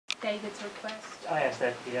David's request. I asked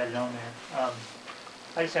that to be added on there.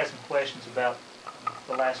 I just had some questions about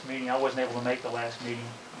the last meeting. I wasn't able to make the last meeting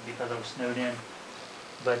because I was snowed in.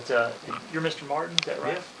 But you're Mr. Martin, is that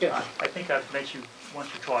right? Yes. I think I've met you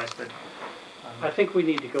once or twice, but... I think we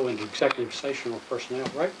need to go into executive session with personnel,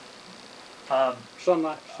 right? I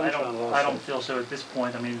Sunshine don't feel so at this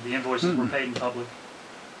point. I mean, the invoices were paid in public.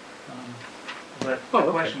 But Oh, the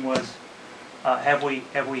okay. question was, have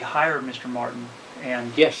we hired Mr. Martin?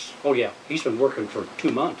 And Yes. Oh, yeah. He's been working for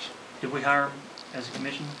 2 months. did we hire him as a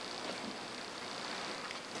commission?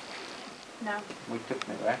 No. We took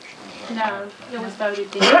no action. No, it was voted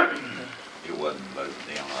down. It wasn't voted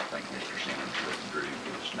down. I think Mr. Simmons withdrew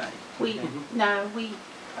his name. We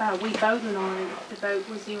voted on it. The vote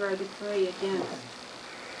was 0-3 against.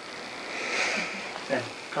 A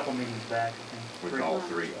couple meetings back, I think. With all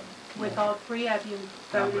three of them. With all three of you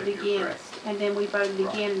voted against, and then we voted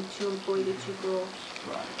again to employ the 2 girls.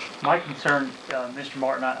 Right. My concern, Mr.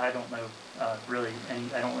 Martin, I don't know really,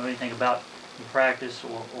 I don't know anything about the practice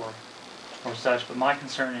or such, but my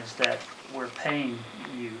concern is that we're paying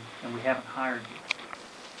you and we haven't hired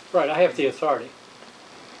you. Right. I have the authority.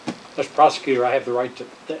 As prosecutor, I have the right to,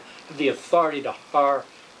 the authority to hire.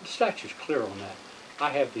 The statute's clear on that. I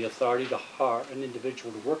have the authority to hire an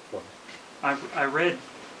individual to work for me. I read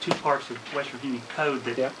 2 parts of West Virginia code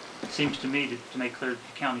that seems to me to make clear that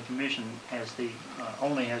the county commission has the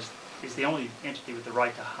is the only entity with the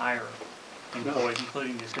right to hire employees,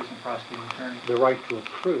 including the assistant prosecuting attorney. The right to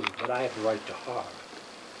approve, but I have the right to hire.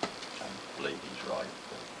 I believe he's right.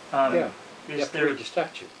 You have to read the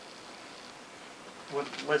statute.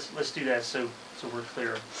 Let's do that so we're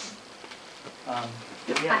clear. I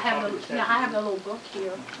have the little book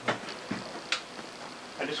here.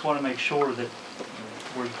 I just want to make sure that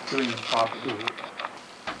we're doing this properly.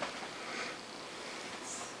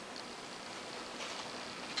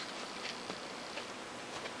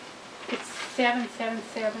 It's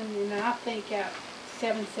 777, and I think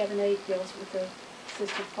 778 deals with the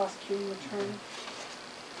assistant prosecuting attorney.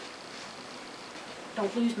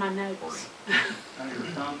 Don't lose my notes. Under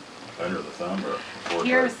the thumb? Under the thumb or?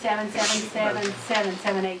 Here's 777,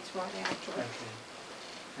 778's right after it. Okay.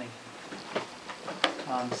 Thank you.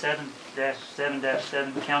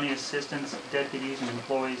 7-7-7, county assistants, deputies, and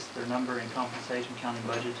employees, their number and compensation, county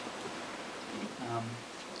budget.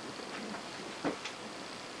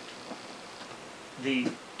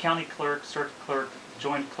 The county clerk, circuit clerk,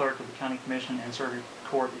 joint clerk of the county commission, and circuit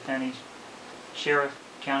court attorneys, sheriff,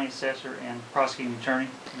 county assessor, and prosecuting attorney,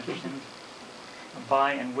 Mr. Simmons,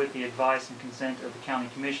 by and with the advice and consent of the county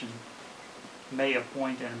commission, may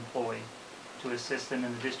appoint an employee to assist them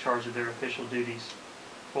in the discharge of their official duties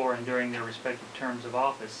for and during their respective terms of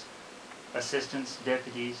office, assistants,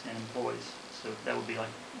 deputies, and employees. So that would be like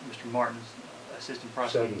Mr. Martin's assistant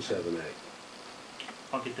prosecutor. 778.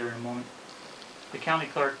 I'll get there in a moment. The county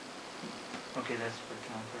clerk, okay, that's for the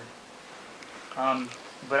county clerk.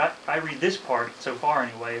 But I read this part, so far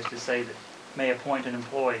anyway, is to say that may appoint an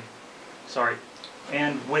employee,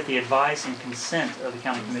 and with the advice and consent of the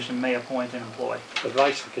county commission may appoint an employee.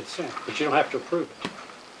 Advice and consent, but you don't have to approve it.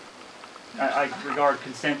 I regard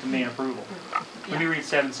consent to mean approval. Let me read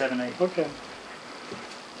 778. Okay.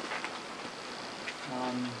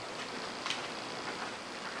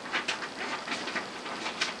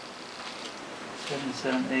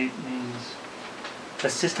 778 means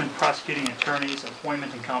assistant prosecuting attorneys,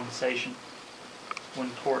 appointment and compensation, when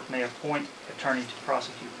court may appoint attorney to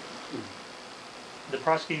prosecute. The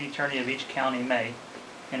prosecuting attorney of each county may,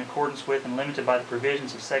 in accordance with and limited by the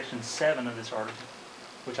provisions of Section 7 of this article,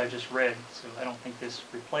 which I just read, so I don't think this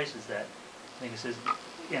replaces that. I think it says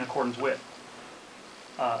in accordance with,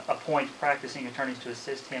 appoint practicing attorneys to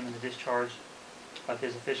assist him in the discharge of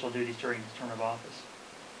his official duties during his term of office.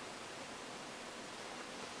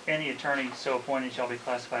 Any attorney so appointed shall be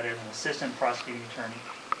classified as an assistant prosecuting attorney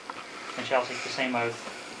and shall take the same oath,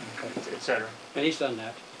 etc. And he's done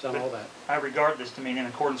that. He's done all that. I regard this to mean in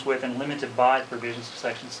accordance with and limited by the provisions of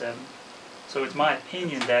Section 7. So it's my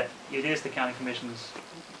opinion that it is the county commission's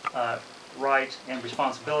right and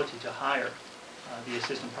responsibility to hire the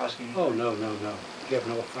assistant prosecuting attorney. Oh, no. You have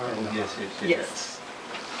no authority. Yes.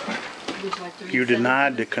 Would you like to read You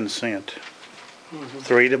denied the consent.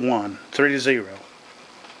 3-1, 3-0.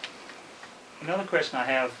 Another question I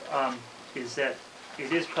have is that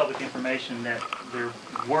it is public information that there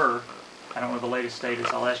were, I don't know the latest status,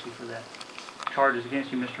 I'll ask you for that, charges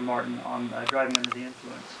against you, Mr. Martin, on driving under the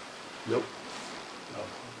influence. Nope.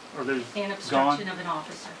 Are those And obstruction gone? of an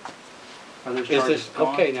officer. Are those Is charges this,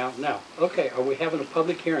 gone? okay, now, okay, are we having a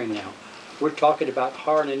public hearing now? We're talking about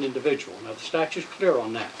hiring an individual. Now, the statute's clear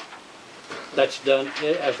on that. That's done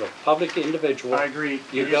as a public individual. I agree,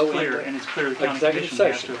 You it go is clear, into and it's clear the county executive commission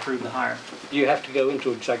has session. to approve the hire. You have to go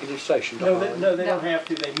into executive session. to No, hire. they don't have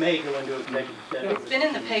to, they may go into executive session. It's been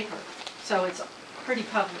in the paper, so it's pretty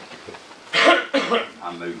public.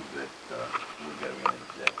 I move that we go in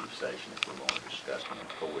executive session if we're going to discuss an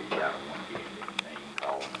employee. I don't want to get into any name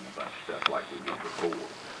calling and a bunch of stuff like we did before.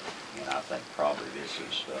 And I think probably this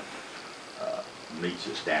is, meets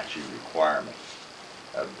the statute requirement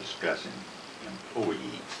of discussing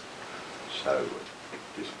employees. So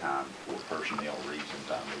at this time, for personnel reasons,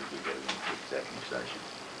 I move we go into executive session.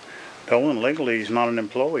 Dolan, legally, he's not an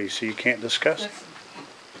employee, so you can't discuss it.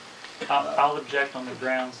 I'll object on the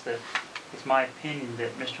grounds that it's my opinion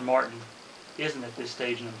that Mr. Martin isn't at this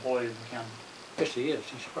stage an employee of the county. Yes, he is.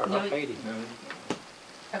 He's part. I paid him.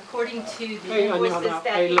 According to the Hey, now, invoices now,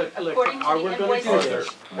 that hey, he, look, according to are the we gonna do invoices, this?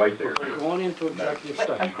 Wait there. We're going into executive but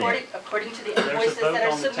session. according to the There's a invoices vote that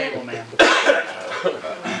are on the table, submitted.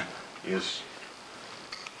 ma'am.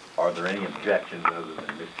 Are there any objections other than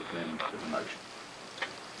Mr. Clemens to the motion?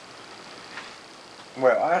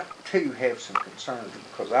 Well, I too have some concerns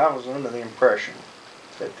because I was under the impression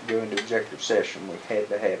that to go into executive session, we had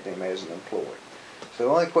to have him as an employee. So the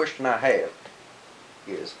only question I have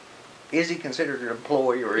is he considered an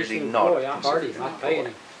employee or is he He's an not employee. I hired considered him. an I paid him.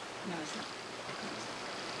 employee? No, it's not.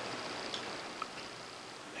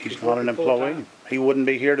 He's not an employee. He wouldn't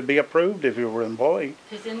be here to be approved if he were an employee.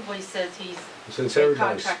 His invoice says he's Since a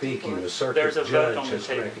everybody's contracted speaking, employee. the circuit There's a vote on judge the has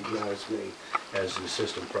table. recognized me as the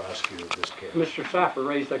assistant prosecutor of this case. Mr. Cypher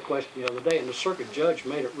raised that question the other day, and the circuit judge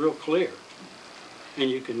made it real clear. And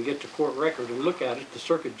you can get the court record and look at it. The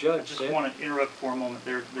circuit I judge just said, want to interrupt for a moment.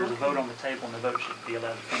 There's a vote on the table, and the vote should be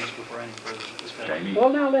allowed to finish before any further discussion. Jamie? well,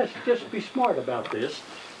 now let's just be smart about this.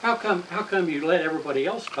 How come you let everybody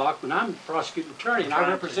else talk when I'm the prosecuting attorney and I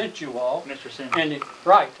represent you all? Mr. Simmons,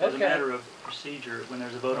 Right, as a okay. matter of procedure, when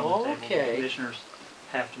there's a vote on the table, the Okay. commissioners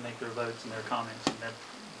have to make their votes and their comments, and that's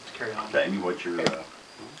carry on. Jamie, what's your,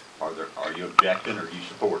 are you objecting or do you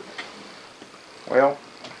support? Well,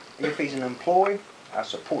 if he's an employee, I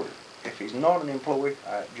support it. If he's not an employee,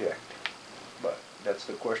 I object. But that's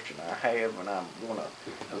the question I have, and I want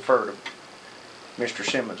to defer to Mr.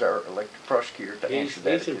 Simmons, our elected prosecutor, to answer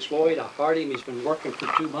that. He's employed. I hired him. He's been working for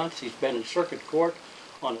 2 months. He's been in circuit court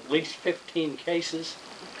on at least 15 cases.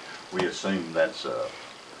 We assume that's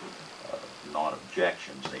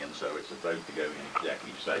non-objections then, so it's a vote to go in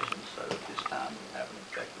executive session. So at this time, we have an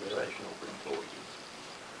executive session over employees.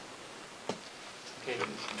 Okay.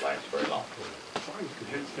 Shouldn't last very long.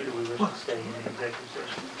 Who do we wish to stay in the executive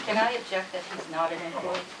session? Can I object that he's not an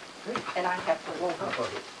employee? And I have to roll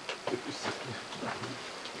vote.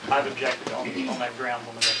 I've objected on that ground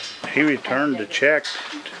on the record. He returned the check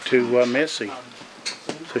to Missy,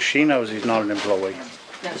 so she knows he's not an employee.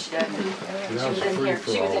 No, she doesn't. And She that was was a in here,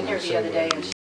 she was free-for-all in here when the other day and